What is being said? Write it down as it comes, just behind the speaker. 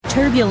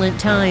Turbulent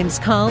times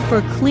call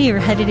for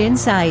clear-headed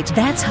insight.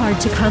 That's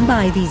hard to come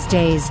by these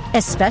days,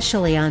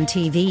 especially on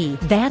TV.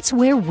 That's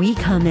where we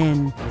come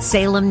in.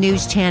 Salem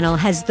News Channel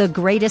has the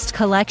greatest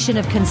collection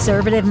of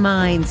conservative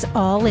minds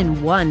all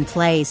in one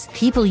place.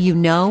 People you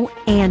know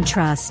and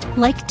trust,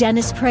 like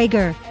Dennis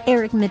Prager,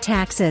 Eric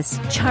Metaxas,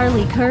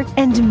 Charlie Kirk,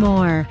 and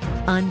more.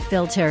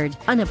 Unfiltered,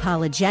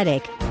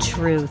 unapologetic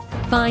truth.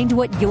 Find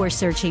what you're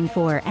searching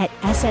for at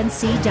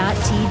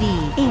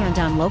snc.tv and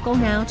on Local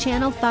Now,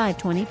 Channel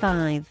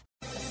 525.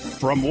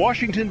 From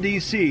Washington,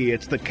 D.C.,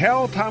 it's the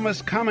Cal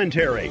Thomas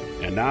Commentary.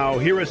 And now,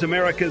 here is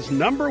America's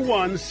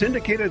 #1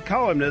 syndicated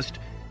columnist,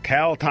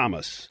 Cal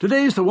Thomas.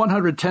 Today is the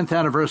 110th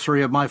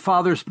anniversary of my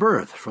father's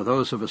birth. For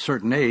those of a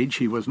certain age,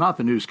 he was not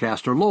the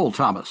newscaster Lowell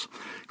Thomas.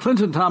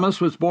 Clinton Thomas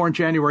was born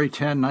January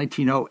 10,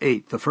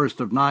 1908, the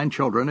first of 9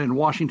 children in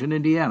Washington,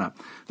 Indiana.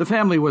 The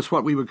family was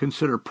what we would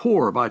consider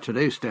poor by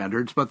today's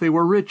standards, but they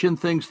were rich in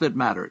things that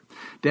mattered.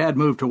 Dad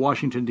moved to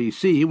Washington,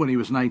 D.C. when he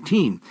was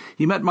 19.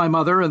 He met my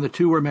mother, and the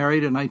two were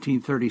married in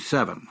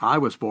 1937. I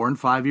was born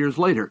 5 years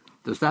later.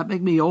 Does that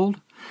make me old?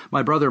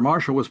 My brother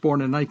Marshall was born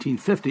in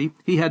 1950.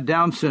 He had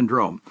Down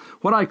syndrome.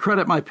 What I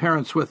credit my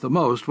parents with the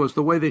most was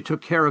the way they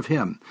took care of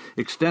him,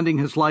 extending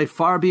his life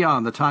far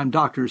beyond the time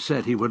doctors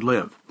said he would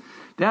live.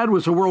 Dad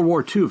was a World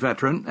War II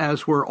veteran,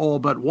 as were all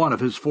but one of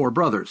his 4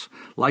 brothers.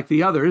 Like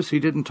the others, he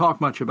didn't talk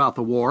much about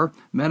the war.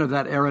 Men of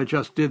that era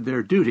just did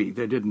their duty.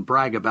 They didn't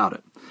brag about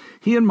it.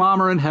 He and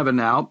Mom are in heaven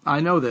now. I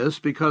know this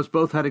because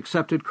both had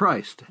accepted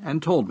Christ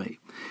and told me.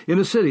 In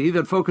a city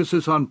that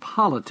focuses on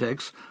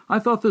politics, I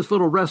thought this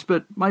little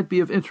respite might be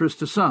of interest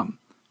to some.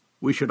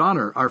 We should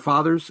honor our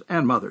fathers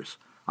and mothers.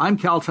 I'm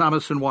Cal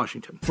Thomas in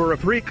Washington. For a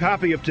free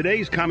copy of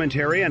today's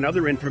commentary and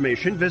other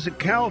information, visit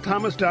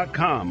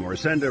calthomas.com or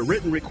send a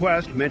written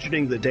request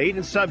mentioning the date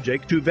and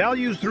subject to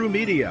Values Through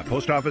Media,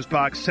 Post Office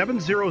Box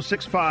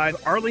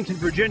 7065, Arlington,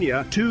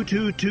 Virginia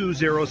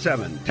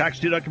 22207.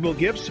 Tax-deductible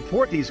gifts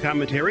support these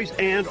commentaries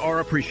and are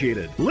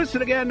appreciated.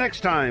 Listen again next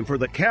time for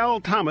the Cal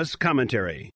Thomas Commentary.